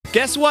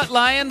Guess what,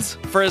 Lions?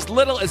 For as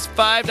little as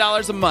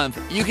 $5 a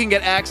month, you can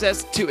get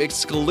access to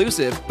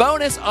exclusive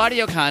bonus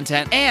audio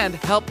content and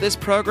help this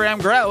program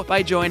grow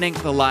by joining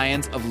the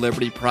Lions of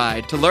Liberty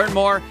Pride. To learn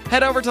more,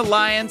 head over to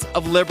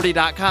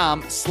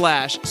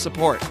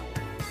lionsofliberty.com/support.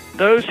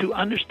 Those who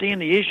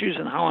understand the issues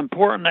and how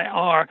important they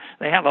are,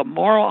 they have a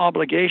moral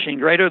obligation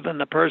greater than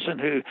the person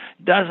who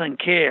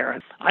doesn't care.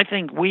 I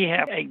think we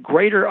have a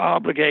greater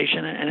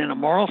obligation, and in a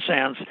moral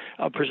sense,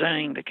 of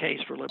presenting the case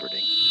for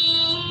liberty.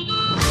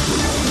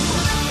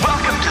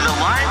 Welcome to the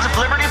Lions of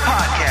Liberty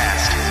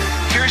podcast.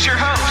 Here's your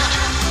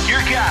host,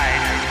 your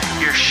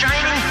guide, your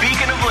shining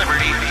beacon of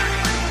liberty,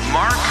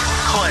 Mark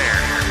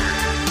Claire.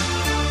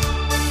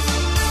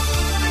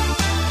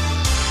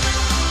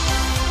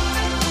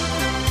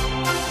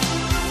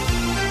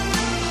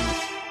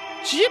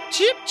 Chip,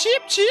 chip,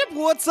 chip, chip.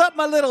 What's up,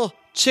 my little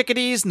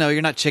chickadees? No,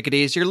 you're not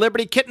chickadees. You're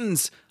Liberty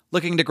kittens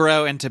looking to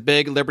grow into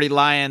big Liberty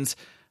lions.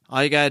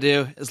 All you gotta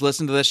do is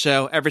listen to this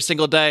show every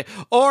single day,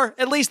 or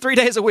at least 3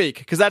 days a week,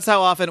 because that's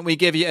how often we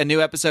give you a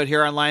new episode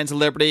here on Lions of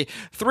Liberty.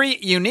 3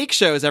 unique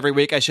shows every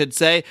week, I should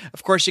say.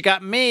 Of course, you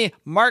got me,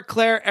 Mark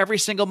Claire, every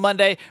single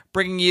Monday,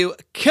 bringing you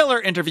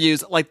killer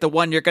interviews like the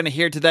one you're gonna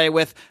hear today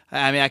with,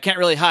 I can't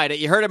really hide it.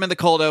 You heard him in the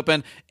cold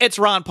open. It's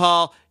Ron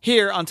Paul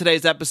here on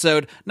today's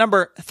episode,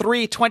 number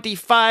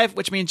 325,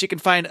 which means you can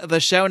find the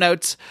show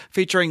notes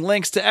featuring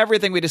links to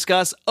everything we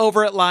discuss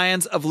over at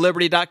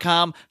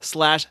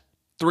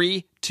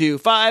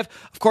lionsofliberty.com/325.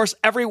 Of course,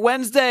 every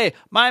Wednesday,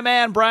 my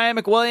man Brian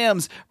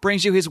McWilliams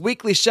brings you his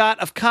weekly shot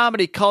of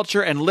comedy,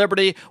 culture, and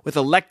liberty with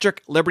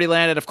Electric Liberty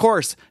Land. And of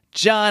course,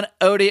 John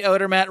Odie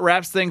Odermatt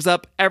wraps things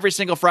up every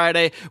single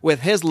Friday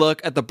with his look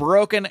at the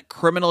broken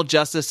criminal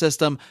justice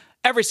system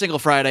every single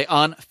Friday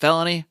on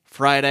Felony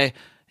Friday.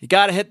 You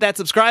gotta hit that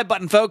subscribe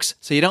button, folks,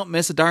 so you don't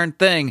miss a darn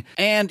thing.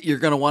 And you're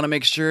gonna wanna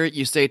make sure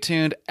you stay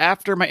tuned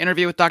after my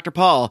interview with Dr.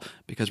 Paul,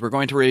 because we're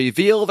going to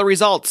reveal the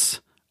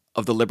results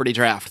of the Liberty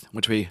Draft,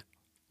 which we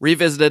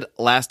revisited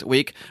last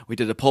week. We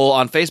did a poll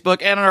on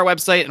Facebook and on our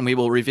website, and we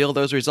will reveal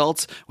those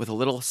results with a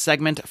little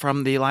segment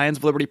from the Lions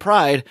of Liberty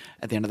Pride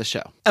at the end of the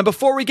show. And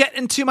before we get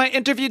into my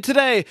interview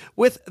today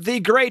with the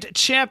great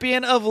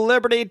champion of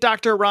liberty,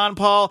 Dr. Ron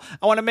Paul,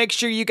 I want to make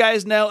sure you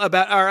guys know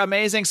about our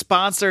amazing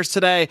sponsors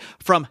today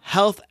from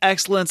Health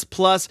Excellence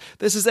Plus.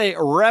 This is a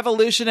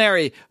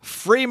revolutionary,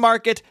 free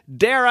market,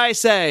 dare I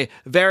say,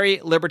 very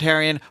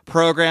libertarian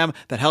program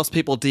that helps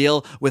people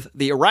deal with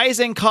the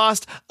rising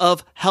cost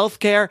of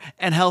healthcare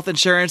and health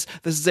insurance.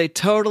 This is a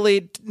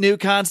totally new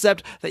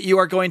concept that you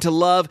are going to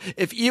love.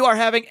 If you are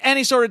having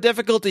any sort of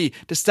difficulty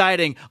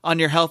deciding on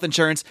your health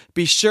insurance,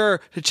 be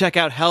sure to check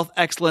out Health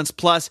Excellence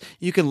Plus.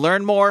 You can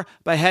learn more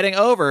by heading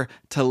over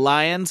to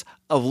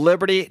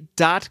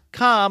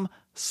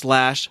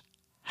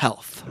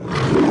lionsofliberty.com/health.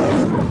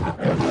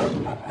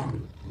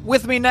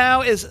 With me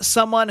now is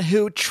someone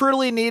who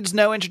truly needs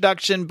no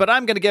introduction, but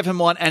I'm going to give him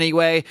one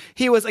anyway.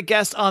 He was a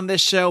guest on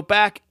this show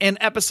back in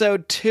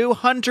episode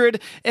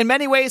 200. In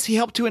many ways, he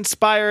helped to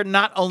inspire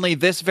not only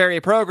this very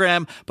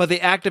program, but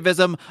the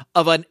activism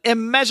of an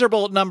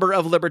immeasurable number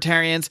of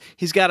libertarians.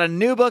 He's got a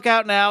new book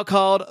out now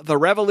called The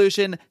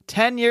Revolution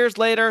 10 Years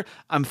Later.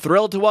 I'm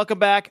thrilled to welcome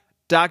back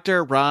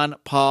Dr. Ron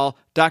Paul.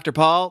 Dr.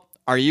 Paul,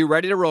 are you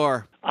ready to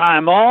roar?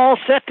 I'm all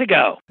set to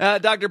go.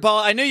 Dr. Paul,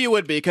 I knew you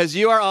would be, because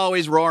you are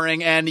always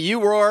roaring, and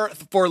you roar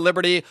for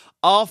liberty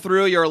all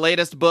through your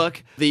latest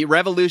book, The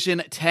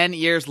Revolution 10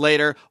 Years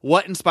Later.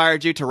 What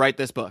inspired you to write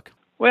this book?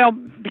 Well,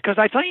 because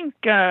I think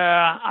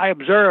I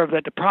observe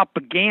that the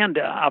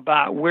propaganda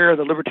about where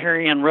the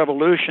libertarian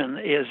revolution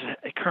is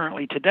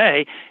currently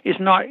today is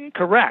not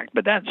correct,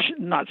 but that's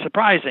not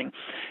surprising.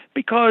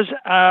 Because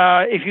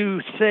if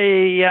you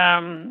say,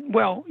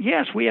 well,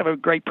 yes, we have a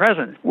great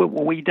president. Well,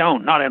 we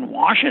don't. Not in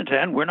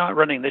Washington. We're not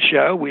running the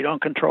show. We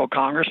don't control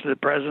Congress, the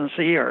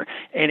presidency, or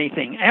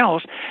anything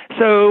else.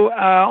 So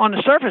on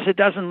the surface, it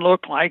doesn't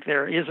look like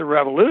there is a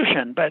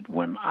revolution. But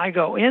when I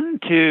go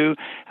into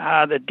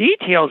the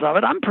details of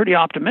it, I'm pretty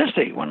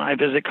optimistic. When I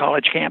visit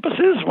college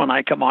campuses, when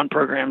I come on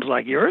programs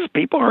like yours,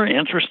 people are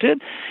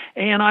interested.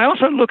 And I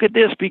also look at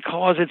this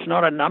because it's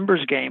not a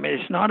numbers game.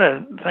 It's not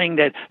a thing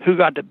that who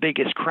got the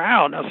biggest crowd.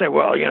 And I'll say,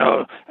 well,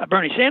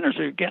 Bernie Sanders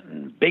is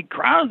getting big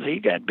crowds. He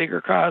got bigger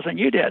crowds than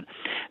you did.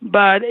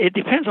 But it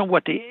depends on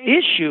what the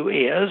issue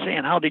is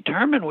and how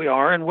determined we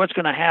are and what's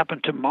going to happen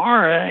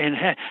tomorrow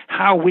and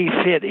how we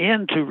fit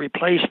in to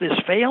replace this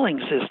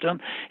failing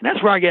system. And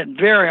that's where I get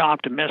very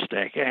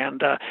optimistic.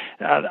 And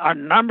our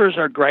numbers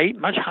are great,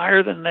 much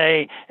higher than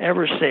they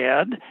ever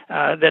said,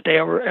 that they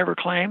ever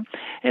claimed.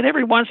 And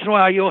every once in a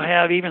while, you'll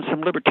have even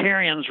some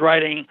libertarians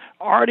writing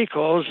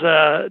articles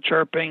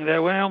chirping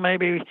that, well,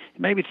 maybe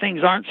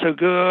things aren't so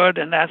good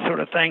and that sort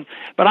of thing.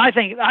 But I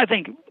think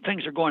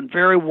things are going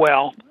very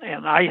well,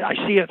 and I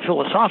see it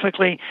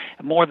philosophically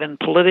more than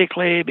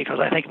politically, because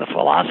I think the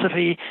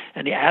philosophy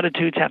and the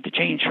attitudes have to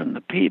change from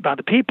by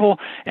the people,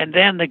 and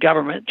then the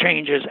government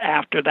changes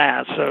after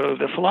that. So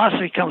the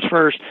philosophy comes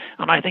first,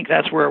 and I think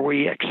that's where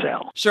we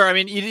excel. Sure. I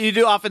mean, you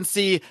do often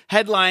see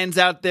headlines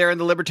out there in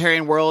the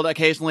libertarian world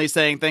occasionally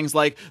saying things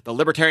like the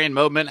libertarian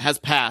movement has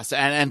passed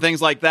and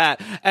things like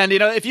that. And,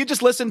 if you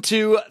just listen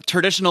to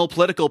traditional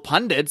political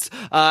pundits,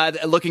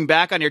 looking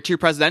back on your two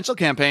presidential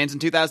campaigns in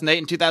 2008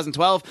 and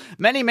 2012,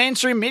 many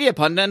mainstream media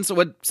pundits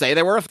would say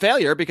they were a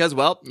failure because,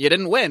 well, you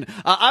didn't win.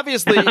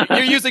 Obviously,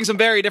 you're using some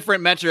very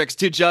different metrics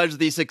to judge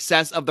the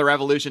success of the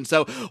revolution.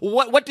 So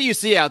what do you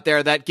see out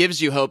there that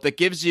gives you hope, that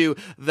gives you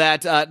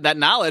that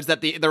knowledge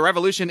that the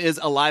revolution is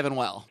alive and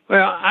well?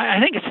 Well, I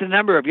think it's the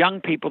number of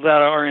young people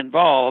that are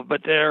involved,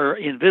 but they're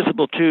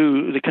invisible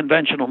to the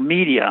conventional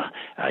media.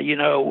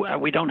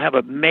 We don't have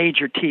a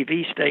major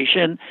TV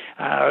station.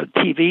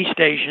 TV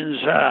stations,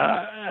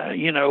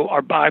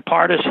 are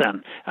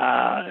bipartisan.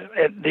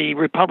 The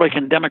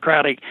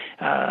Republican-Democratic,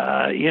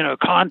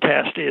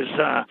 contest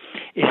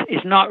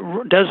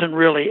doesn't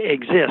really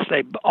exist.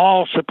 They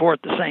all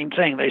support the same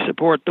thing. They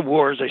support the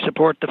wars. They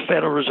support the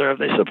Federal Reserve.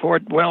 They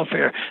support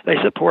welfare. They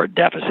support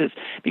deficits,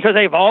 because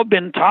they've all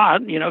been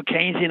taught,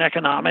 Keynesian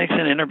economics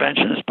and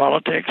interventionist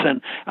politics,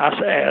 and us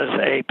as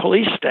a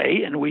police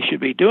state, and we should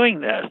be doing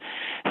this.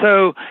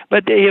 So,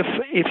 but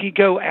if you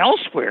go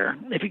elsewhere,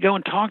 if you go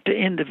and talk to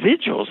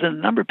individuals and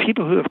the number of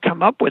people who have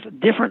come up with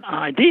different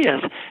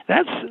ideas,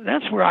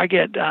 that's where I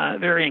get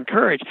very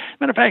encouraged.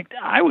 Matter of fact,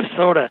 I was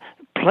sort of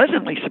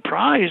pleasantly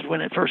surprised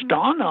when it first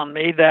dawned on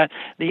me that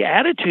the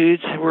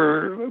attitudes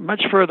were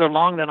much further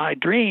along than I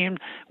dreamed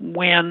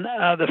when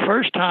the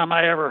first time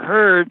I ever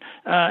heard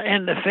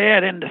end the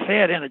Fed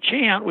in a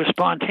chant was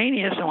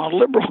spontaneous on a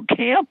liberal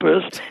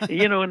campus,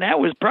 and that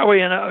was probably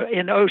in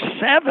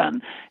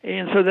 07.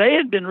 And so they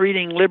had been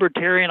reading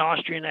libertarian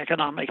Austrian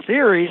economic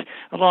theories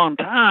a long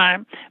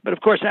time. But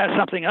of course, that's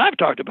something I've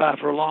talked about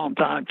for a long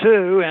time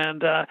too.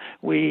 And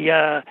we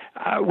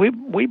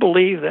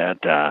believe that,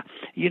 that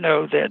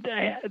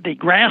the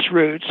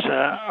grassroots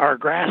are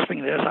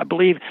grasping this. I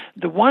believe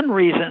the one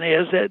reason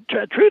is that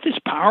truth is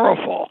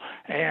powerful,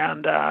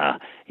 and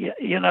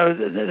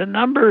the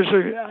numbers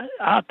are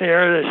out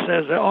there that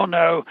says, "Oh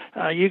no,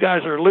 you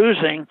guys are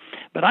losing."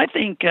 But I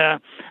think I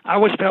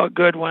always felt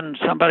good when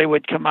somebody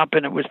would come up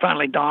and it was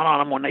finally dawn on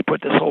them when they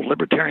put this whole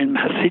libertarian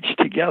message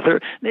together.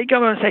 They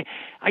come and say,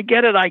 I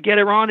get it,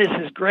 Ron, this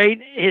is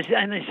great.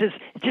 And it says,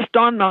 it just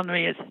dawned on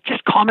me, it's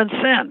just common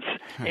sense.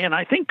 And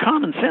I think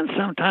common sense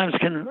sometimes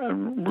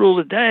can rule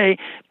the day,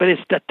 but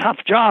it's the tough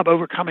job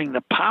overcoming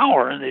the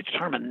power and the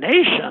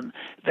determination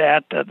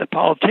that the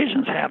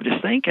politicians have.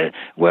 Just think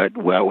what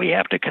we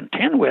have to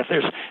contend with.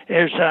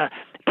 There's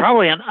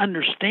probably an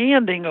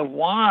understanding of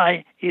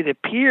why it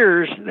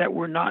appears that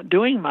we're not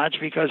doing much,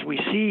 because we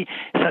see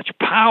such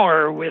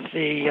power with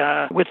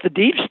the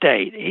deep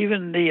state,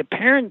 even the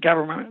apparent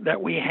government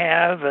that we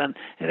have, and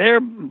they're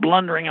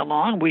blundering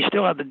along. We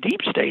still have the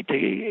deep state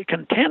to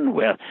contend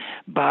with.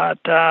 But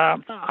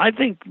I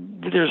think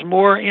there's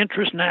more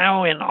interest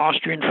now in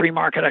Austrian free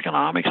market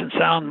economics and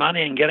sound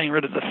money and getting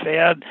rid of the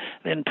Fed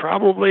than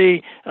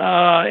probably in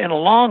a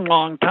long,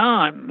 long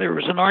time. There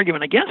was an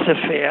argument against the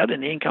Fed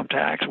and the income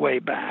tax way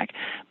back,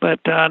 but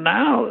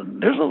now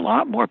there's a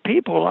lot more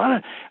people.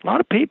 A lot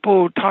of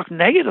people talk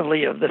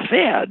negatively of the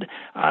Fed,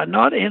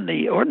 not in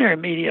the ordinary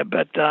media,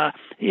 but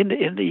in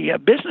the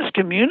business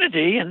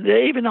community, and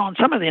even on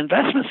some of the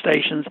investment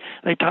stations,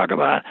 they talk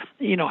about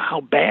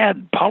how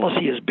bad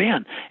policy has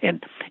been,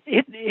 and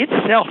it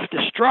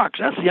self-destructs.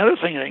 That's the other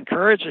thing that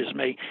encourages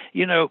me.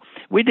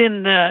 We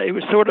didn't. It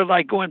was sort of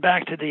like going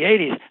back to the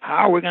 80s.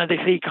 How are we going to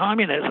defeat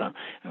communism?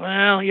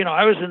 Well,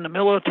 I was in the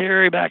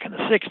military back in the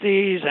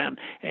 60s, and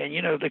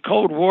the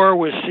Cold War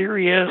was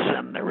serious,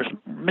 and there was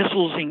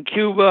missiles in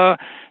Cuba,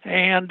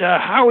 and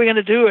how are we going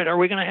to do it? Are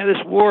we going to have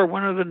this war?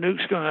 When are the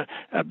nukes going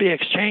to be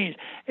exchanged?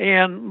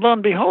 And lo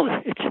and behold,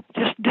 it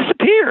just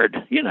disappeared,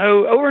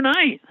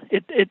 overnight.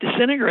 It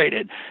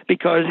disintegrated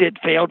because it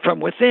failed from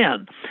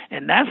within.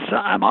 And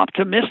I'm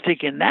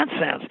optimistic in that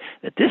sense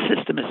that this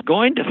system is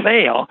going to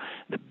fail.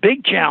 The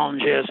big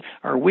challenge is,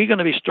 are we going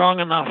to be strong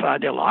enough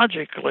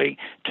ideologically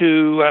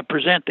to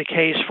present the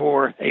case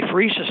for a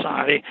free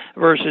society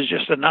versus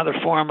just another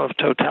form of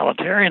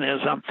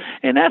totalitarianism?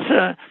 And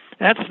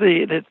that's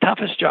the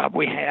toughest job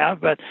we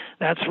have, but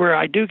that's where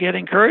I do get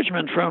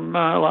encouragement from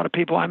a lot of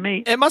people I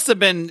meet. It must have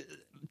been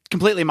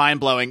completely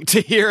mind-blowing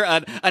to hear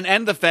an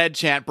End the Fed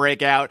chant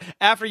break out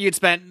after you'd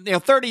spent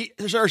 30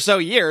 or so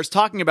years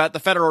talking about the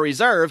Federal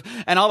Reserve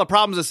and all the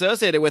problems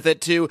associated with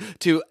it to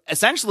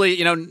essentially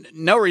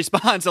no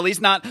response, at least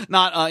not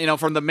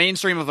from the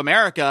mainstream of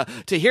America.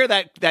 To hear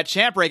that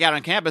chant break out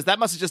on campus,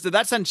 did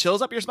that send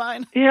chills up your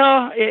spine?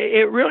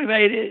 It really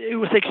made it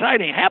was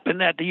exciting. It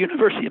happened at the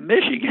University of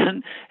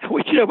Michigan,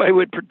 which nobody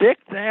would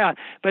predict that,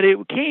 but it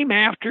came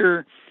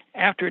after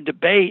after a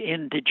debate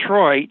in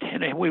Detroit,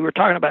 and we were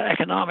talking about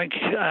economics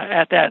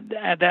at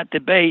that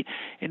debate,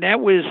 and that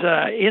was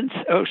in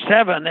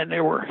 '07, and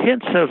there were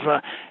hints of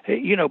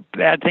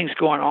bad things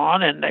going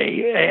on, and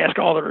they asked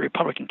all the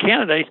Republican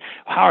candidates,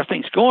 how are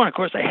things going? Of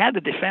course, they had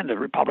to defend the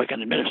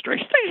Republican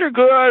administration. Things are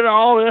good, and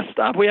all this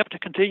stuff. We have to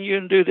continue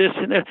and do this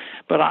and that.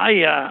 But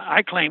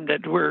I claimed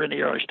that we're in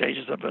the early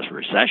stages of a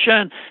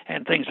recession,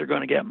 and things are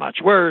going to get much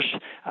worse.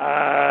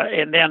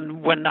 And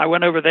then when I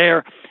went over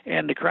there,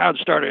 and the crowd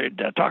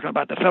started talking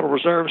about the Federal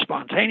Reserve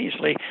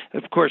spontaneously,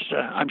 of course,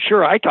 I'm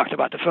sure I talked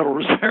about the Federal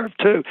Reserve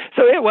too.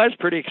 So it was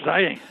pretty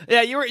exciting.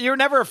 Yeah, you were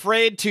never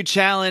afraid to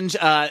challenge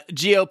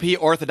GOP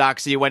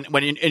orthodoxy when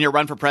in your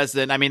run for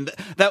president. I mean,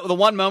 that the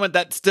one moment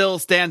that still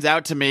stands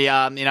out to me,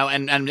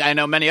 and I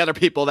know many other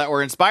people that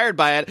were inspired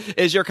by it,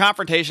 is your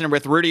confrontation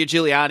with Rudy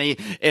Giuliani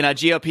in a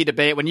GOP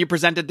debate when you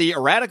presented the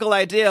radical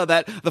idea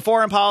that the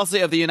foreign policy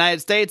of the United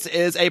States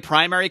is a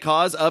primary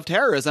cause of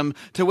terrorism,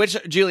 to which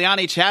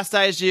Giuliani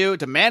chastised you,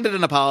 demanded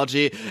an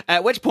apology,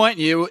 at which point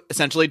you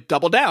essentially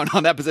doubled down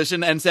on that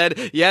position and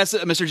said, yes,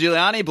 Mr.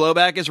 Giuliani,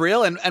 blowback is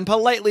real, and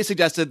politely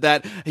suggested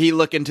that he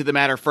look into the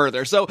matter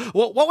further. So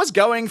what was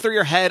going through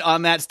your head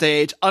on that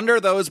stage under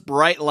those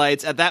bright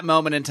lights at that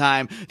moment in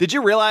time? Did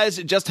you realize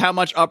just how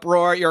much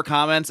uproar your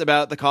comments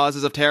about the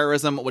causes of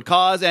terrorism would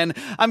cause? And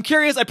I'm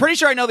curious, I'm pretty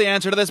sure I know the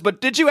answer to this,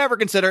 but did you ever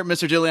consider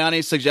Mr.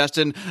 Giuliani's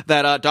suggestion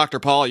that, Dr.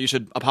 Paul, you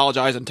should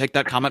apologize and take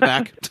that comment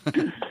back?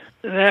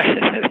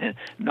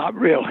 Not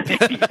really.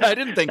 I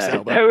didn't think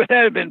so. But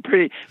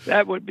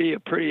that would be a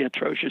pretty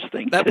atrocious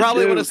thing. That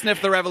probably would have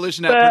sniffed the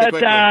revolution out pretty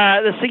quickly.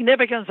 The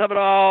significance of it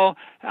all,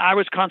 I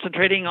was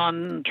concentrating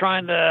on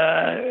trying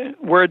to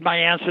word my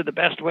answer the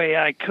best way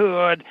I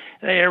could.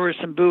 There was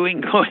some booing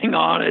going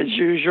on as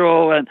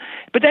usual,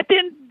 but that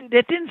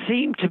didn't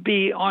seem to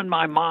be on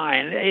my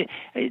mind.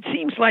 It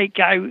seems like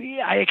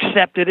I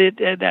accepted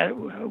it. That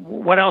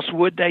what else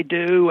would they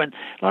do? And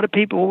a lot of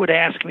people would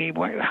ask me,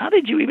 "How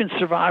did you even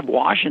survive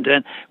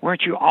Washington?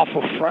 Weren't you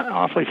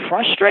awfully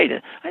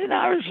frustrated?" I said,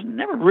 "I was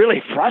never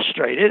really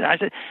frustrated." I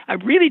said, "I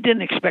really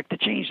didn't expect to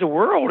change the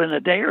world in a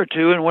day or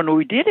two, and when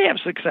we did have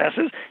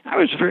successes, I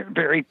was very,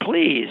 very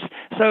pleased."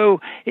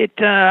 So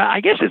I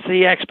guess it's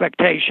the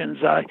expectations.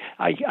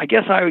 I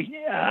guess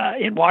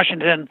in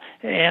Washington,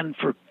 and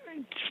for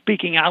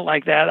speaking out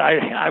like that, I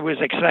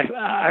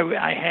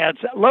had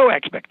low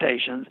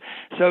expectations.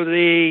 So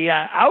the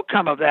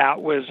outcome of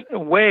that was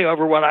way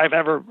over what I've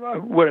ever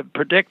would have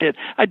predicted.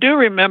 I do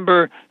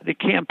remember the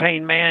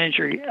campaign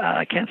manager,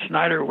 Kent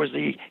Snyder was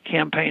the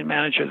campaign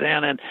manager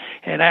then,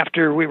 and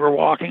after we were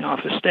walking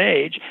off the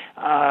stage,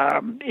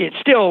 it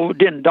still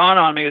didn't dawn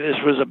on me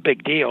this was a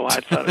big deal. I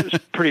thought it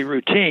was pretty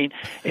routine.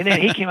 And then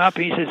he came up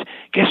and he says,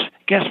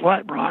 Guess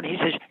what, Ron? He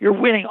says, you're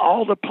winning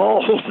all the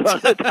polls on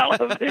the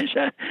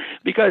television.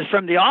 Because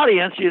from the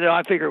audience,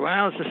 I figure,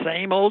 well, it's the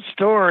same old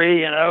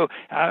story.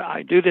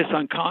 I do this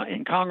in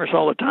Congress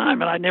all the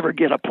time, and I never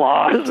get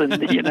applause.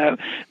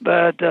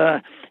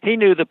 But he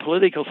knew the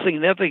political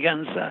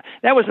significance.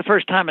 That was the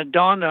first time it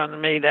dawned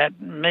on me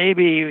that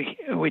maybe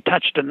we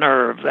touched a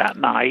nerve that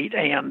night.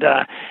 And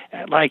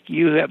like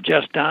you have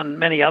just done,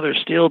 many others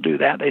still do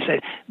that. They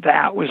say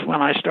that was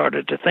when I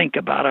started to think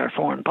about our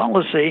foreign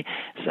policy.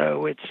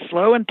 So it's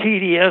slow and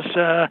tedious,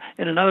 and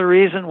another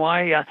reason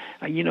why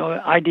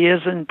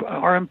ideas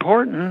are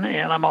important,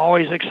 and I'm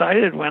always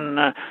excited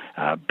when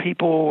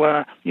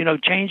people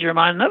change their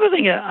mind. Another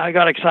thing I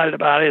got excited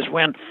about is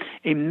when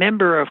a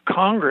member of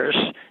Congress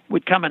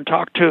would come and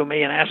talk to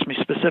me and ask me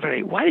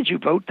specifically, why did you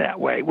vote that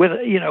way?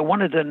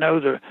 Wanted to know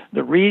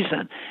the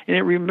reason. And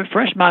it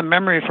refreshed my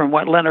memory from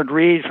what Leonard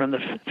Read from the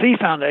Fee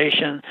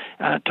Foundation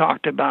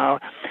talked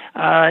about.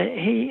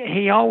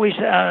 He always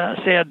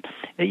said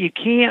that you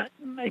can't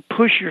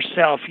push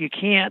yourself. You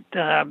can't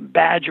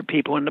badger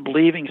people into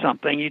believing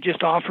something. You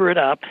just offer it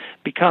up,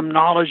 become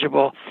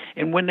knowledgeable,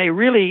 and when they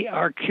really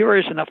are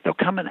curious enough, they'll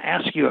come and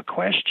ask you a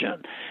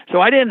question.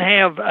 So I didn't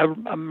have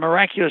a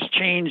miraculous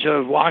change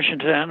of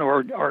Washington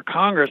or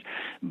Congress,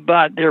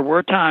 but there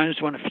were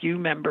times when a few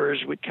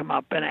members would come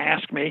up and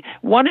ask me,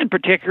 one in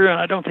particular, and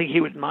I don't think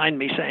he would mind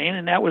me saying,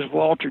 and that was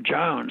Walter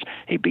Jones,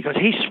 because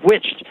he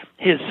switched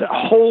his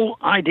whole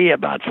idea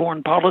about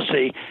foreign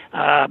policy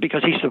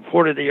because he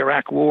supported the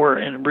Iraq War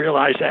and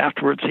realized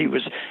afterwards he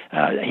was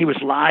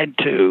lied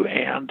to,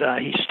 and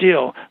he's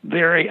still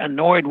very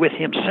annoyed with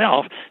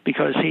himself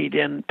because he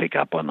didn't pick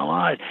up on the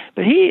lies.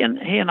 But he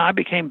and I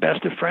became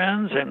best of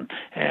friends, and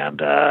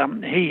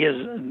he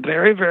is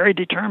very, very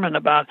determined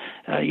about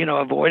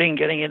avoiding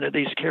getting into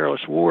these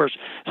careless wars.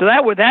 So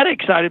that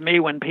excited me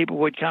when people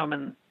would come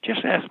and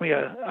just ask me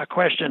a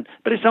question,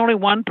 but it's only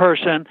one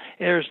person.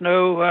 There's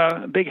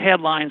no big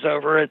headlines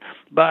over it,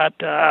 but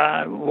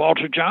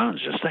Walter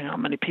Jones, just think how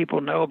many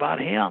people know about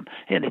him.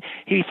 And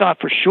he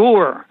thought for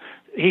sure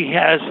He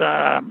has,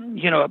 a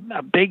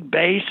big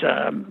base,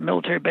 a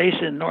military base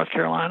in North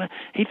Carolina.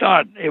 He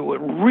thought it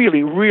would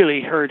really,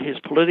 really hurt his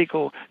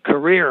political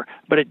career,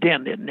 but it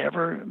didn't. It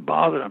never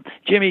bothered him.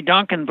 Jimmy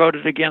Duncan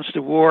voted against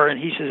the war, and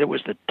he says it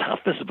was the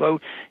toughest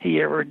vote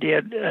he ever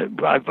did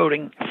by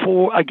voting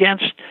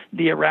against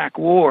the Iraq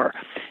War.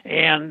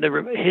 And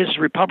his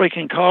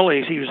Republican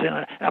colleagues, he was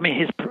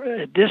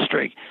his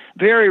district,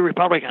 very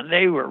Republican.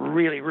 They were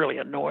really, really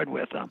annoyed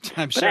with him.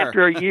 I'm sure.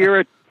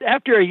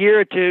 After a year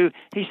or two,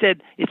 he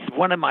said, it's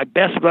one of my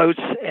best votes,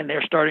 and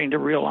they're starting to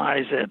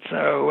realize it.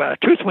 So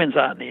truth wins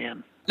out in the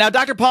end. Now,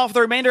 Dr. Paul, for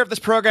the remainder of this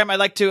program, I'd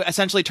like to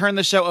essentially turn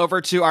the show over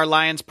to our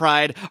Lions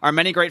Pride, our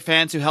many great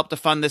fans who helped to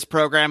fund this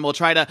program. We'll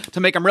try to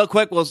make them real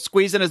quick. We'll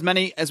squeeze in as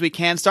many as we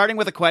can, starting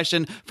with a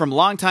question from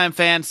longtime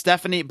fan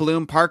Stephanie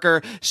Bloom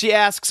Parker. She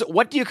asks,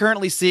 what do you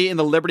currently see in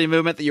the Liberty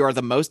movement that you are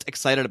the most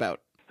excited about?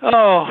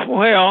 Oh,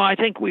 well, I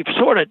think we've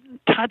sort of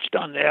touched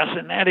on this,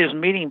 and that is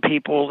meeting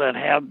people that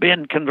have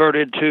been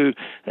converted to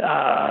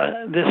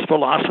this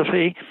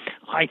philosophy.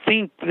 I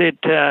think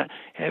that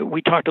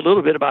we talked a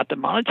little bit about the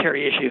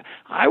monetary issue.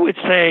 I would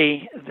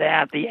say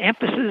that the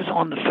emphasis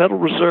on the Federal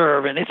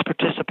Reserve and its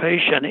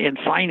participation in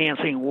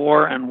financing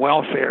war and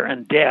welfare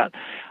and debt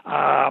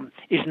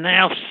is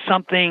now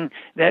something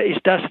that is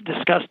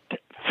discussed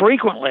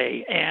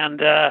frequently, and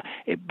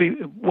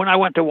when I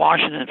went to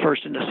Washington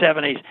first in the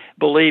 70s,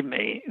 believe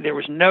me, there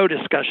was no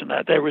discussion of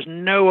that. There was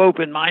no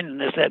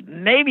open-mindedness that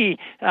maybe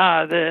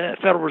the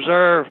Federal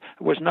Reserve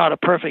was not a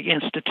perfect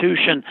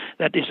institution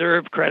that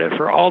deserved credit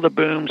for all the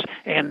booms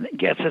and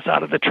gets us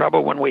out of the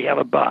trouble when we have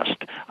a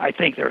bust. I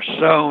think there are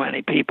so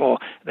many people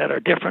that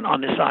are different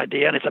on this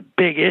idea, and it's a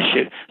big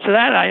issue. So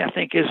that, I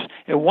think, is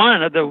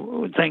one of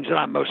the things that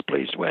I'm most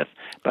pleased with.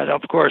 But,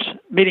 of course,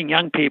 meeting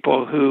young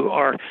people who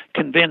are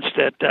convinced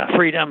that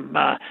freedom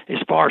is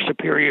far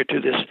superior to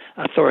this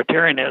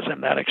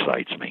authoritarianism, that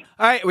excites me.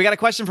 All right, we got a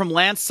question from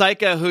Lance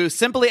Syka, who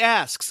simply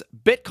asks,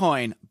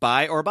 Bitcoin,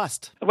 buy or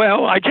bust?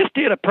 Well, I just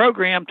did a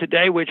program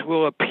today which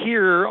will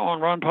appear on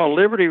Ron Paul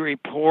Liberty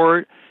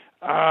Report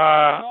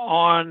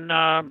on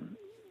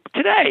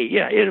today.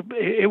 Yeah,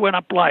 it went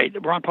up light.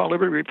 Ron Paul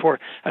Liberty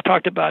Report. I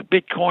talked about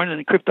Bitcoin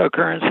and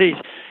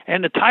cryptocurrencies,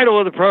 and the title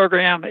of the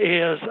program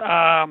is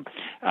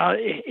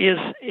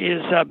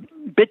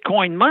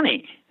Bitcoin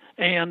money.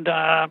 And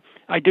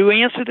I do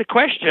answer the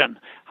question.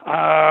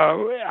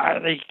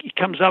 It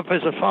comes up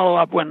as a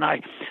follow-up when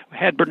I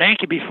had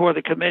Bernanke before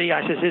the committee.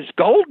 I says, it's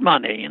gold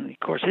money. And, of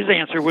course, his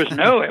answer was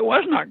no, it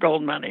was not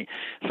gold money.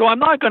 So I'm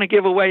not going to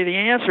give away the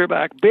answer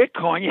about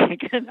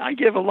Bitcoin. I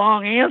give a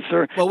long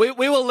answer. Well,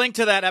 we will link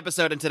to that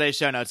episode in today's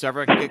show notes, so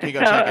everyone can go check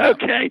it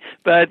out. Okay,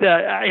 but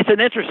it's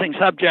an interesting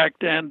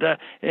subject, and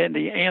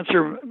the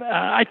answer,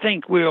 I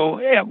think,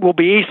 will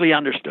be easily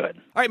understood.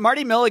 All right,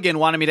 Marty Milligan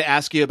wanted me to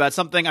ask you about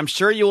something I'm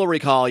sure you will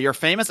recall, your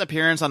famous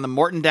appearance on the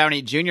Morton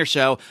Downey Jr.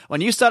 show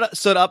when you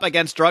stood up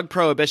against drug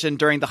prohibition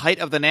during the height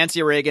of the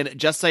Nancy Reagan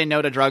Just Say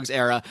No to Drugs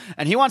era.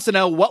 And he wants to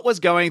know what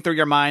was going through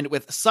your mind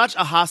with such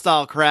a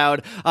hostile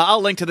crowd. I'll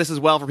link to this as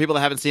well for people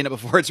that haven't seen it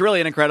before. It's really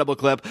an incredible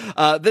clip.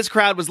 This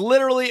crowd was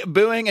literally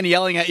booing and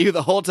yelling at you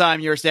the whole time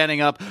you were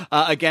standing up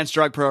against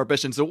drug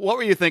prohibition. So what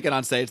were you thinking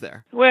on stage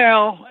there?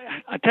 Well,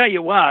 I tell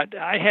you what,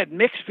 I had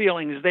mixed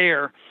feelings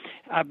there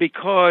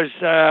because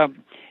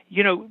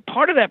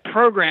part of that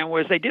program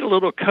was they did a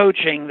little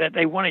coaching that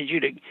they wanted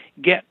you to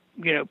get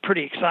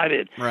pretty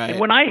excited. Right. And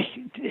when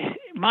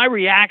my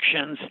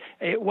reactions,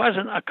 it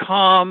wasn't a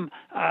calm,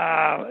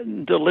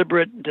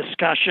 deliberate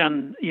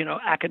discussion,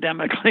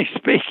 academically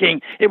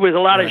speaking. It was a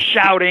lot of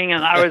shouting,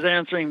 and I was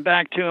answering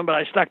back to him, but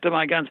I stuck to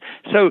my guns.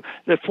 So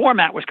the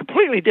format was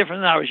completely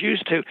different than I was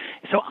used to.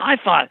 So I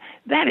thought,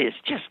 that is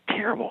just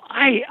terrible.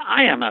 I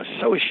am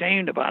so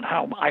ashamed about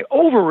how I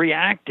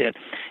overreacted,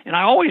 and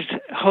I always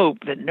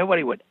hoped that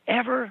nobody would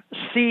ever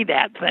see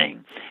that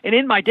thing. And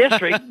in my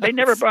district, they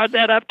never brought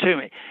that up to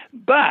me.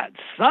 But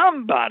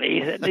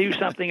somebody that knew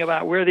something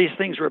about where these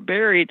things were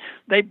buried,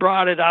 they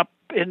brought it up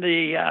in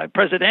the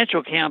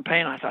presidential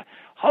campaign. I thought,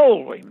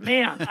 holy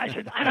man, I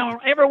said, I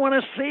don't ever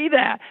want to see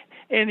that.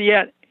 And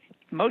yet,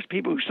 most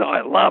people who saw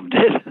it loved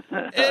it.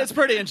 It's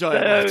pretty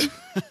enjoyable.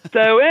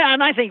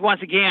 And I think,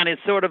 once again,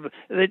 it's sort of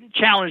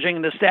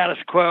challenging the status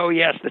quo.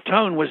 Yes, the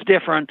tone was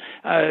different.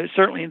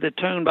 Certainly the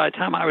tone by the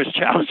time I was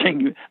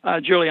challenging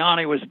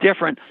Giuliani was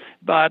different.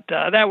 But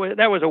that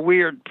was a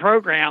weird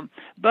program.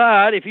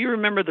 But if you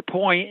remember the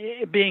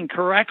point being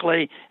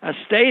correctly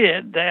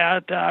stated,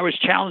 that I was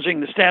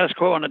challenging the status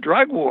quo on the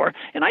drug war.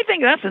 And I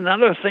think that's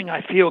another thing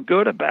I feel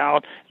good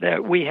about,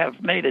 that we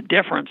have made a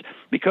difference.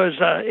 Because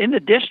in the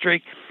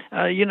district,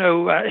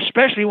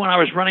 especially when I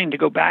was running to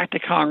go back to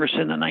Congress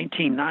in the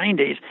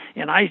 1990s,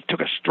 and I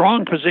took a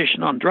strong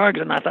position on drugs,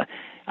 and I thought,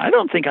 I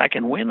don't think I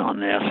can win on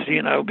this,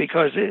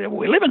 because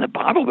we live in the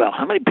Bible Belt.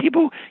 How many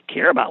people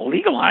care about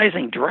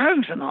legalizing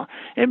drugs and all?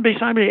 And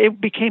besides, it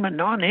became a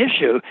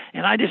non-issue,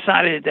 and I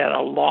decided that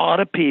a lot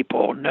of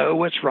people know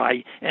what's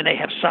right, and they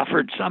have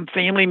suffered some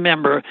family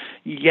member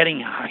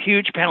getting a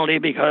huge penalty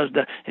because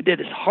they did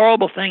this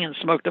horrible thing and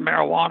smoked a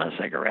marijuana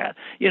cigarette,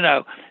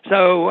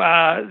 So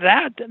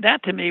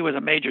that to me me was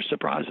a major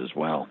surprise as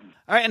well.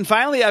 All right, and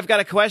finally, I've got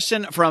a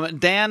question from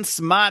Dan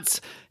Smots.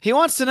 He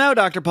wants to know,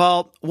 Dr.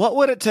 Paul, what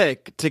would it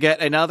take to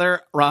get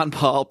another Ron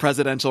Paul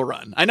presidential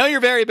run? I know you're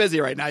very busy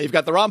right now. You've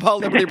got the Ron Paul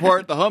Liberty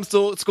Report, the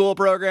homeschool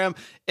program,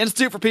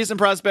 Institute for Peace and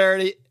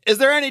Prosperity. Is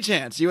there any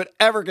chance you would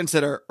ever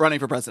consider running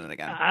for president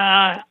again?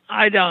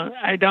 I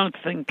don't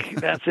think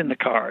that's in the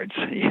cards.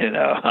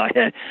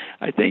 I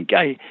think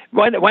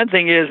one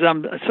thing is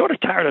I'm sort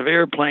of tired of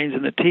airplanes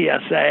and the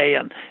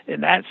TSA,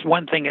 and that's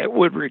one thing it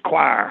would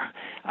require.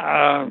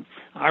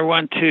 I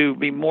want to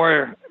be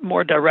more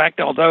direct,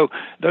 although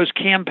those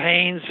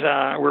campaigns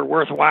were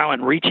worthwhile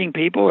in reaching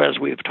people, as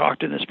we've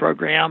talked in this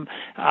program,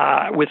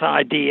 with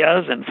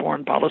ideas and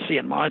foreign policy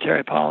and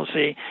monetary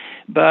policy.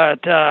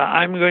 But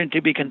I'm going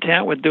to be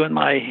content with doing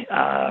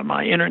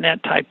my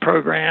internet type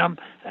program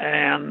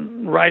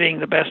and writing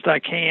the best I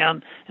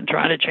can and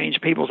trying to change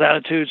people's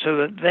attitudes so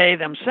that they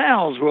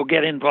themselves will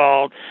get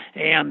involved.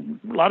 And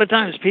a lot of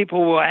times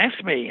people will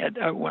ask me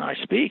when I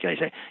speak, they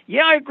say,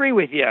 yeah, I agree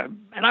with you,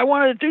 and I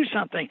want to do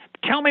something.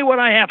 Tell me what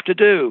I have to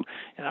do.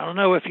 And I don't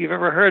know if you've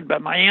ever heard,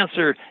 but my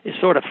answer is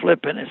sort of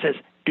flippant. It says,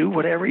 do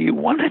whatever you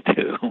want to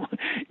do.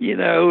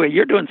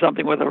 You're doing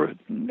something with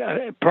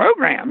a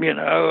program,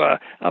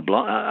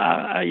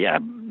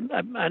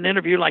 an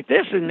interview like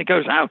this, and it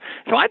goes out.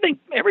 So I think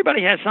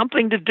everybody has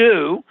something to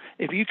do.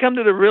 If you come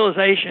to the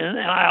realization,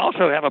 and I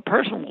also have a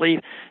personal belief,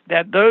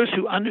 that those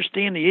who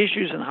understand the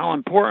issues and how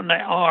important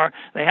they are,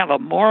 they have a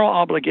moral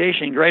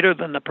obligation greater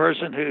than the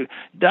person who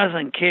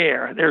doesn't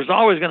care. There's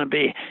always going to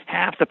be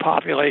half the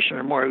population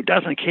or more who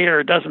doesn't care,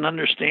 or doesn't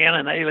understand,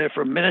 and they live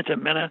from minute to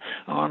minute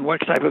on what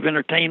type of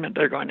entertainment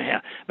they're going to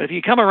have. But if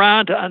you come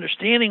around to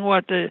understanding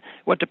what the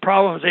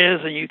problems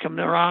is, and you come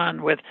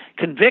around with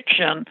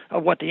conviction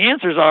of what the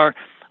answers are,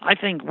 I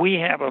think we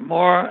have a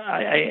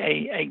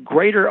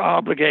greater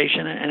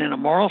obligation, and in a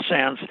moral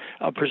sense,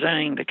 of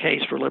presenting the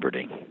case for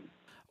liberty.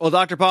 Well,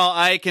 Dr. Paul,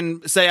 I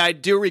can say I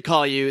do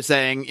recall you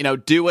saying,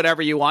 do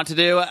whatever you want to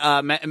do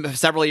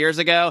several years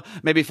ago,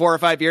 maybe 4 or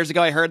 5 years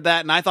ago. I heard that,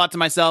 and I thought to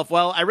myself,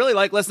 well, I really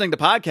like listening to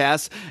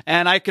podcasts,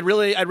 and I'd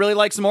really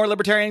like some more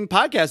libertarian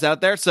podcasts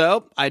out there.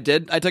 So I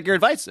took your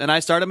advice, and I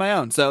started my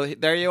own. So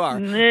there you are.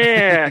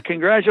 Yeah,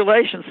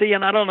 congratulations. See,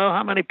 and I don't know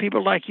how many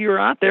people like you are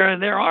out there,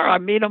 and there are. I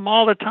meet them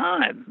all the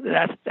time.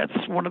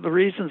 That's one of the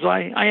reasons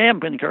I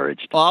am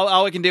encouraged. Well,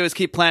 all we can do is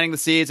keep planting the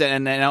seeds,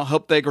 and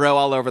hope they grow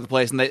all over the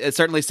place. And it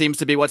certainly seems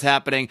to be what's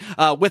happening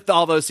with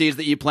all those seeds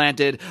that you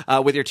planted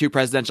with your 2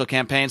 presidential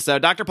campaigns. So,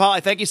 Dr. Paul, I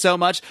thank you so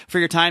much for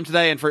your time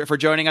today and for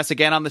joining us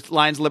again on the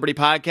Lions of Liberty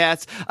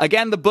podcast.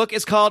 Again, the book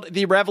is called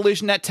The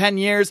Revolution at 10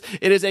 Years.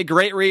 It is a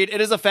great read.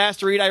 It is a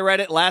fast read. I read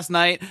it last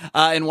night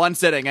in one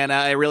sitting, and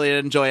I really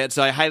did enjoy it.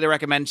 So I highly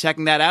recommend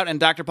checking that out. And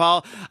Dr.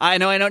 Paul, I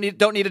know I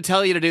don't need to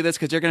tell you to do this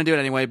because you're going to do it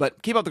anyway, but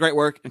keep up the great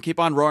work and keep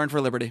on roaring for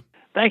liberty.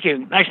 Thank you.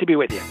 Nice to be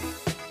with you.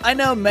 I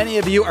know many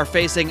of you are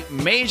facing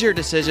major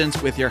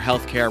decisions with your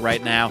healthcare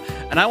right now,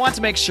 and I want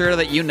to make sure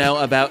that you know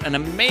about an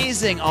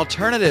amazing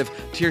alternative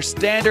to your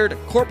standard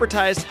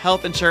corporatized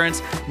health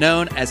insurance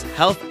known as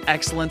Health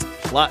Excellence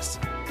Plus.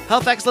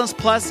 Health Excellence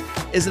Plus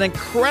is an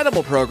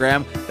incredible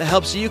program that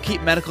helps you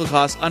keep medical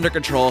costs under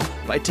control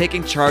by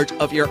taking charge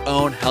of your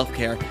own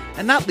healthcare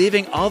and not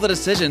leaving all the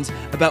decisions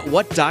about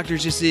what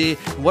doctors you see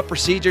and what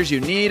procedures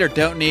you need or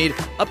don't need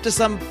up to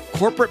some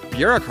corporate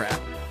bureaucrat.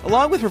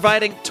 Along with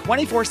providing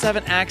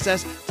 24/7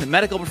 access to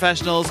medical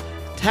professionals,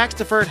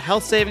 tax-deferred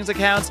health savings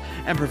accounts,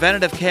 and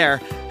preventative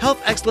care,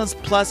 Health Excellence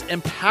Plus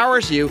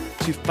empowers you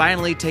to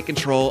finally take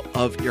control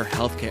of your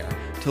health care.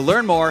 To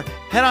learn more,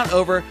 head on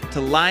over to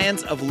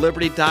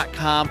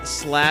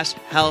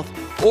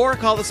lionsofliberty.com/health or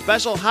call the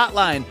special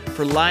hotline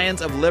for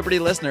Lions of Liberty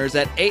listeners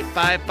at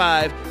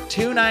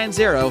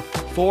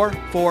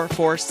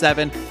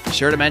 855-290-4447. Be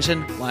sure to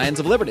mention Lions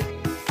of Liberty.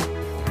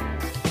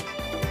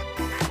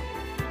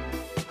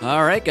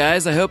 All right,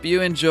 guys, I hope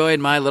you enjoyed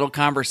my little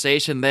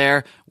conversation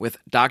there with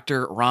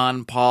Dr.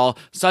 Ron Paul.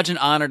 Such an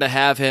honor to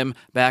have him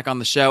back on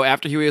the show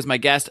after he was my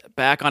guest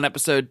back on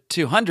episode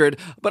 200,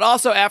 but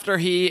also after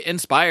he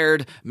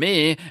inspired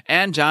me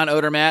and John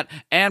Odermatt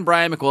and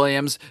Brian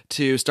McWilliams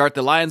to start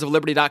the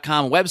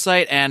lionsofliberty.com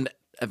website, and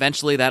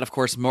eventually that, of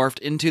course, morphed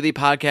into the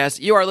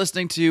podcast you are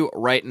listening to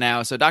right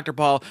now. So Dr.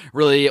 Paul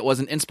really was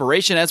an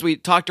inspiration as we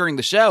talked during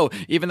the show.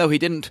 Even though he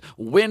didn't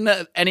win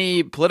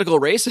any political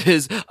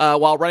races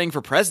while running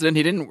for president,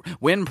 he didn't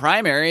win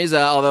primaries,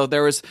 although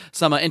there was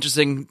some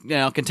interesting,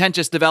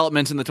 contentious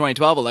developments in the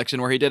 2012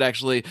 election where he did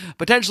actually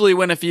potentially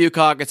win a few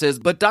caucuses.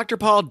 But Dr.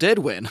 Paul did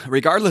win,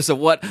 regardless of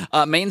what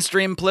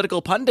mainstream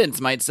political pundits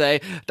might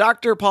say.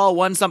 Dr. Paul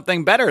won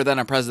something better than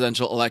a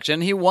presidential election.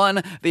 He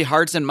won the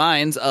hearts and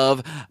minds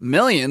of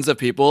millions of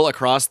people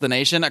across the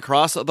nation,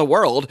 across the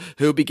world,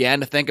 who began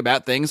to think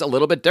about things a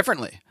little bit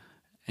differently.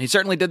 he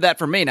certainly did that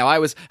for me. Now, I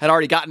had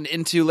already gotten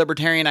into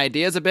libertarian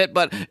ideas a bit,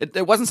 but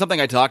it wasn't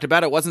something I talked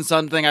about. It wasn't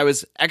something I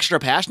was extra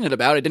passionate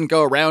about. I didn't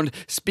go around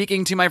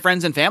speaking to my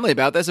friends and family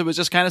about this. It was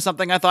just kind of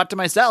something I thought to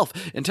myself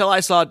until I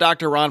saw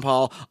Dr. Ron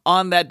Paul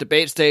on that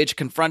debate stage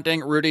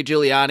confronting Rudy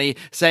Giuliani,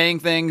 saying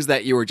things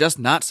that you were just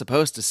not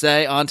supposed to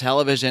say on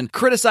television,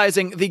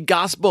 criticizing the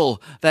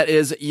gospel that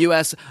is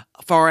U.S.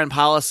 foreign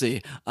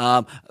policy,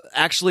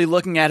 actually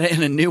looking at it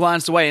in a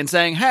nuanced way and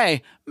saying,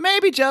 hey,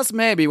 maybe, just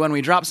maybe, when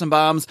we drop some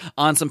bombs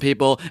on some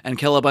people and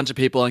kill a bunch of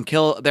people and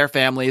kill their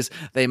families,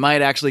 they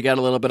might actually get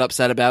a little bit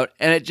upset about,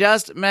 and it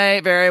just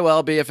may very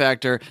well be a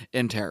factor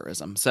in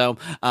terrorism. So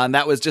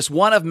that was just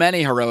one of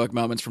many heroic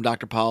moments from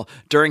Dr. Paul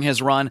during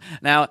his run.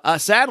 Now,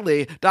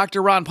 sadly,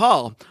 Dr. Ron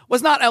Paul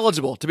was not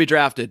eligible to be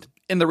drafted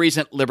in the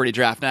recent Liberty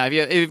Draft. Now,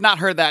 if you've not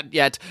heard that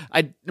yet,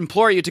 I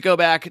implore you to go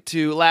back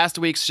to last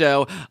week's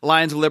show.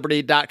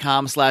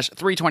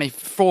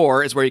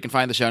 lionsofliberty.com/324 is where you can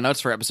find the show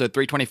notes for episode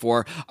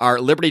 324, our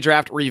Liberty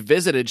Draft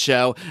Revisited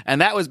show. And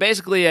that was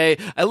basically a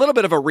little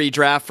bit of a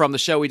redraft from the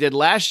show we did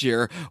last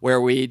year, where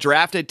we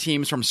drafted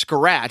teams from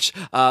scratch,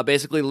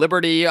 basically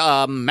Liberty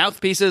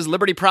mouthpieces,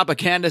 Liberty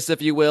propagandists,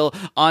 if you will,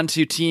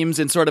 onto teams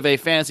in sort of a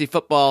fantasy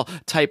football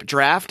type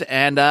draft.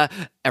 And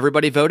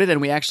everybody voted,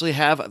 and we actually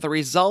have the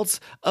results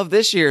of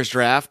this year's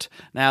draft.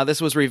 Now,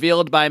 this was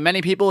revealed by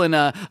many people in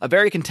a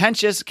very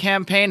contentious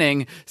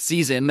campaigning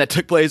season that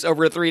took place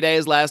over 3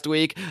 days last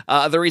week.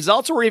 The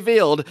results were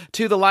revealed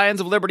to the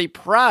Lions of Liberty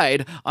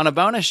Pride on a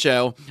bonus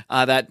show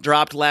that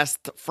dropped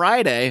last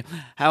Friday.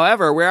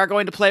 However, we are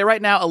going to play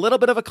right now a little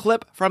bit of a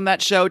clip from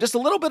that show, just a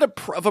little bit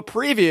of a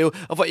preview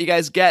of what you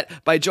guys get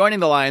by joining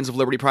the Lions of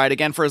Liberty Pride.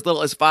 Again, for as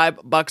little as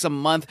 $5 a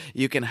month,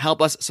 you can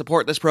help us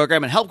support this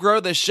program and help grow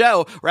this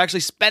show. We're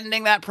actually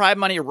spending that Pride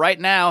money right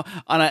now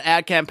on an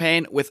ad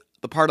campaign with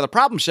the Part of the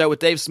Problem show with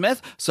Dave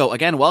Smith. So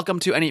again,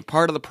 welcome to any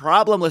Part of the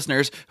Problem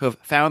listeners who have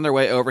found their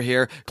way over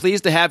here.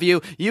 Pleased to have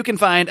you. You can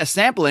find a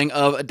sampling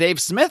of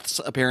Dave Smith's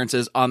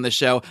appearances on the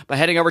show by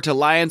heading over to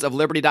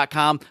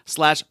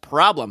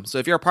lionsofliberty.com/problem. So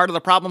if you're a Part of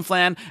the Problem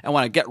fan and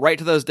want to get right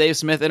to those Dave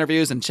Smith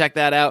interviews and check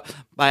that out,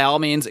 by all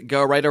means,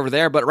 go right over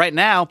there. But right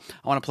now,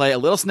 I want to play a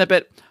little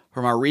snippet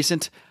from our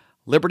recent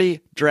Liberty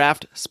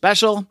Draft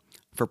special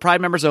for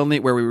Pride members only,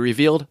 where we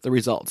revealed the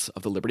results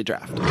of the Liberty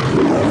Draft.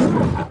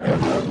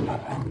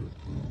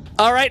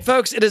 All right,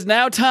 folks, it is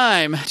now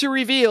time to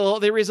reveal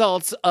the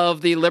results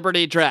of the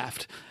Liberty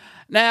Draft.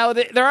 Now,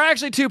 there are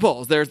actually two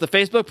polls. There's the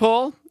Facebook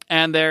poll,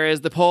 and there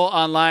is the poll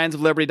on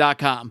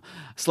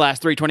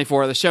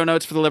lionsofliberty.com/324, the show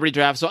notes for the Liberty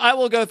Draft. So I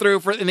will go through,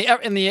 in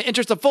the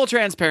interest of full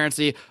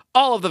transparency,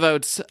 all of the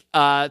votes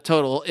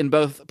total in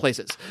both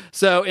places.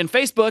 So in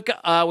Facebook,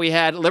 we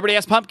had Liberty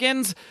Ass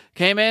Pumpkins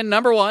came in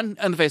number one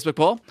in the Facebook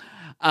poll.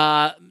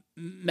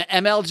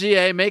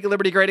 MLGA, Make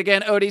Liberty Great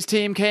Again, Odie's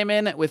team came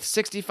in with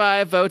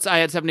 65 votes. I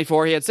had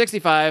 74. He had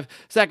 65.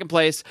 Second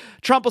place,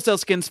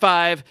 Trumpelstiltskins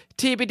 5,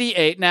 TBD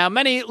 8. Now,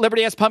 many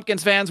Liberty Ass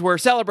Pumpkins fans were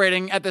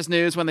celebrating at this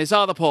news when they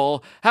saw the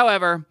poll.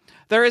 However,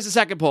 there is a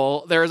second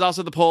poll. There is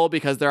also the poll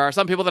because there are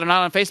some people that are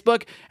not on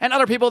Facebook and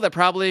other people that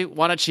probably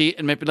want to cheat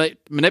and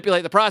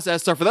manipulate the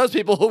process. So for those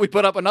people, we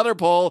put up another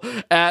poll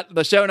at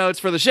the show notes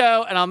for the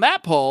show. And on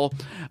that poll,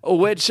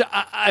 which,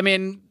 I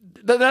mean,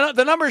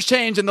 the numbers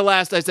change in the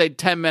last, I'd say,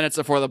 10 minutes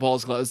before the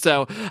polls closed.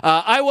 So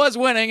I was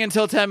winning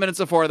until 10 minutes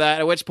before that,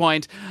 at which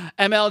point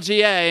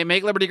MLGA,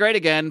 Make Liberty Great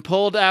Again,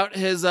 pulled out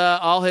his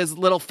all his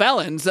little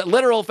felons.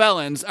 Literal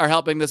felons are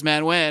helping this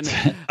man win.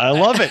 I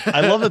love it.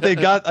 I love that they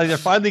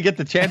finally get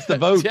the chance to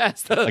vote.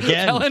 Yes,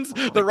 again.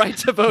 The right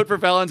to vote for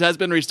felons has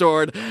been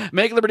restored.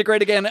 Make Liberty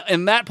Great Again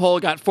in that poll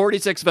got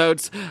 46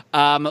 votes.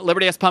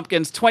 Liberty Ass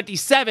Pumpkins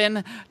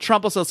 27,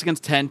 Trumpelstiltskins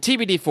 10,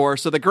 TBD 4.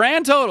 So the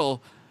grand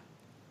total,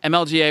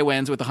 MLGA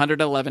wins with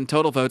 111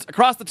 total votes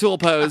across the two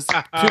polls.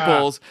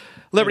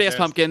 Liberty Ass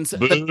Pumpkins,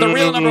 the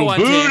real number one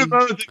team.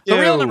 The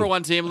real number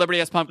one team, Liberty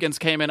Ass Pumpkins,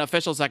 came in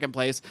official second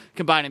place,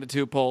 combining the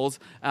two polls.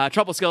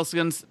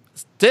 Trumpelstiltskins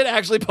did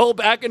actually pull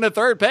back into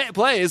third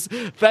place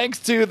thanks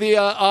to the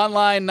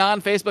online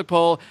non-Facebook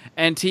poll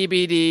and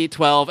TBD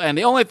 12. And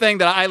the only thing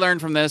that I learned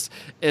from this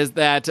is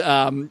that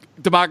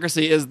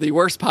democracy is the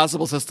worst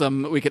possible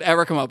system we could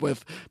ever come up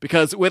with,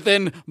 because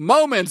within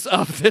moments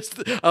of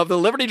the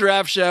Liberty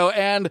Draft show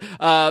and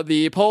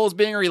the polls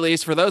being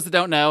released, for those that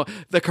don't know,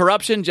 the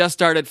corruption just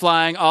started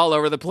flying all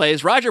over the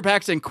place. Roger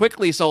Paxton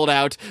quickly sold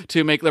out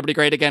to Make Liberty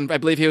Great Again. I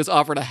believe he was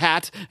offered a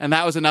hat, and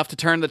that was enough to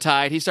turn the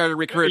tide. He started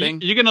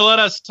recruiting. You going to let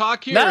us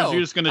talk here, or are you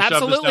just going to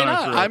shove this down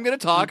our throat? I'm going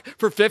to talk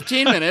for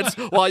 15 minutes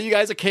while you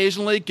guys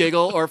occasionally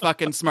giggle or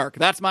fucking smirk.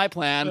 That's my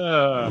plan.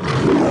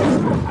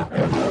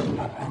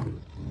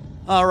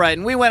 All right,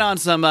 and we went on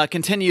some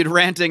continued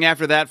ranting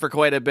after that for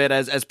quite a bit,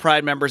 as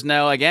Pride members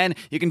know. Again,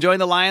 you can join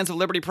the Lions of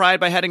Liberty Pride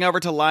by heading over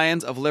to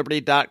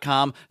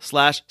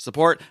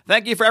lionsofliberty.com/support.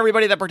 Thank you for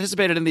everybody that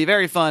participated in the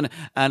very fun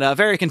and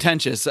very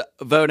contentious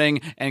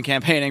voting and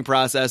campaigning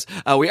process.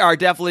 We are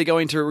definitely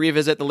going to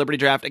revisit the Liberty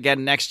Draft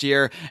again next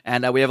year,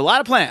 and we have a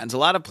lot of plans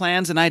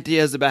and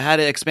ideas about how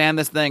to expand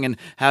this thing and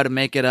how to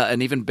make it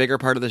an even bigger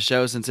part of the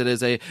show, since it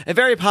is a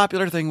very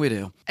popular thing we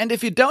do. And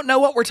if you don't know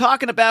what we're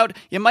talking about,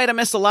 you might have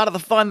missed a lot of the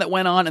fun that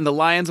went on in the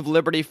Lions of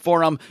Liberty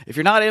Forum. If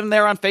you're not in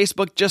there on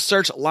Facebook, just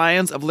search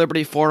Lions of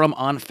Liberty Forum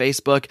on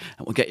Facebook,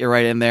 and we'll get you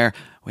right in there.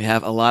 We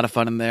have a lot of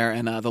fun in there,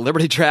 and the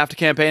Liberty Draft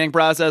campaigning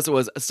process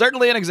was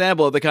certainly an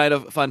example of the kind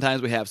of fun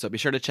times we have, so be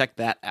sure to check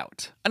that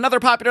out. Another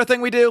popular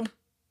thing we do,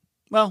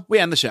 well, we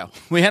end the show.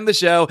 We end the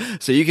show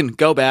so you can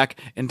go back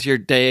into your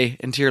day,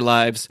 into your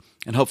lives,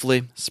 and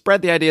hopefully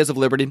spread the ideas of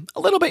liberty a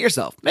little bit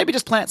yourself. Maybe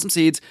just plant some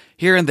seeds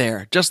here and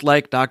there, just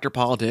like Dr.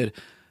 Paul did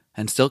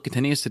and still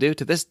continues to do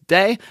to this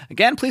day.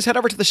 Again, please head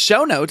over to the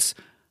show notes,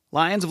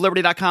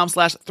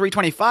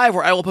 lionsofliberty.com/325,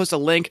 where I will post a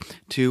link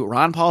to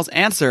Ron Paul's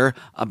answer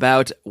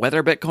about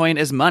whether Bitcoin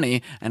is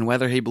money and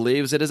whether he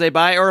believes it is a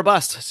buy or a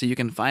bust. So you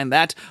can find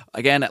that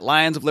again at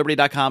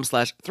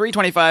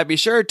lionsofliberty.com/325. Be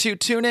sure to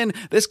tune in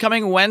this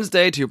coming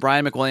Wednesday to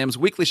Brian McWilliams'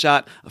 weekly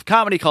shot of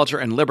comedy, culture,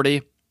 and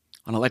liberty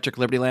on Electric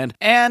Liberty Land,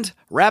 and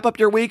wrap up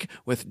your week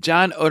with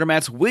John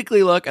Odermatt's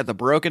weekly look at the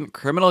broken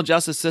criminal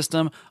justice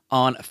system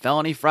on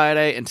Felony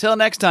Friday. Until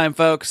next time,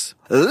 folks,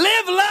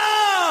 live long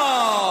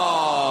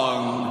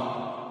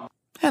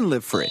and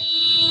live free.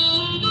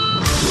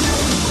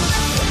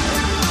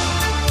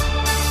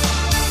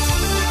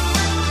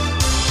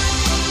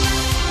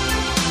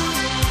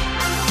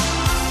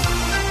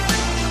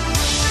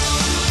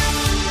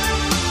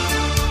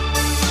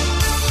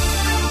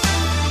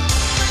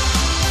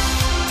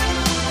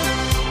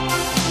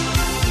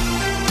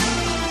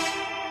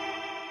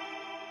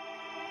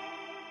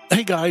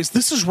 Hey guys,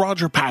 this is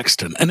Roger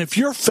Paxton, and if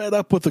you're fed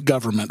up with the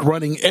government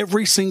running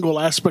every single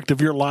aspect of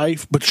your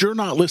life, but you're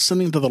not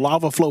listening to the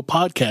Lava Flow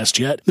podcast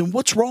yet, then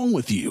what's wrong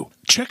with you?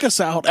 Check us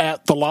out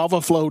at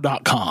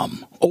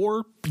thelavaflow.com,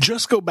 or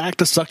just go back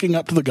to sucking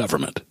up to the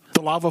government.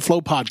 The Lava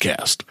Flow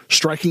podcast,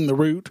 striking the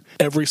root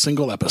every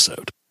single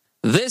episode.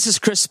 This is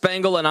Chris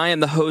Spangle, and I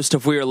am the host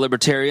of We Are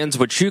Libertarians,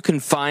 which you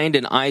can find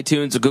in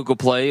iTunes, Google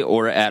Play,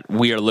 or at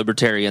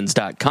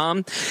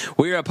wearelibertarians.com.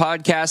 We are a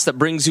podcast that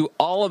brings you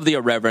all of the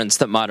irreverence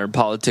that modern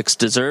politics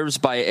deserves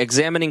by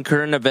examining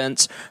current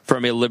events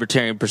from a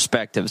libertarian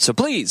perspective. So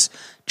please,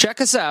 check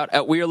us out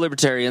at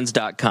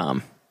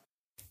wearelibertarians.com.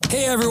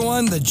 Hey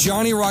everyone, the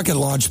Johnny Rocket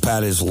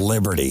Launchpad is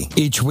Liberty.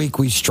 Each week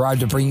we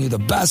strive to bring you the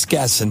best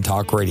guests in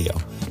talk radio.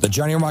 The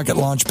Johnny Rocket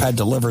Launchpad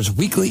delivers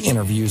weekly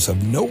interviews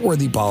of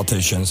noteworthy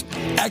politicians,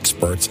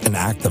 experts, and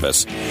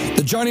activists.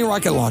 The Johnny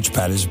Rocket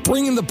Launchpad is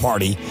bringing the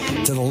party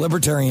to the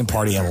Libertarian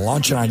Party and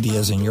launching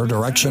ideas in your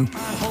direction.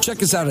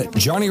 Check us out at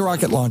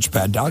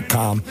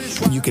JohnnyRocketLaunchpad.com,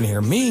 and you can hear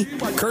me,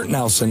 Kurt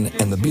Nelson,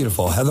 and the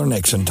beautiful Heather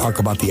Nixon talk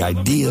about the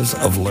ideas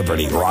of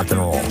liberty, rock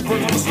and roll.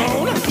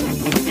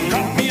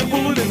 Got me a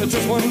bullet in it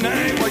just one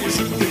night while you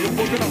shoot the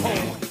book in a hole.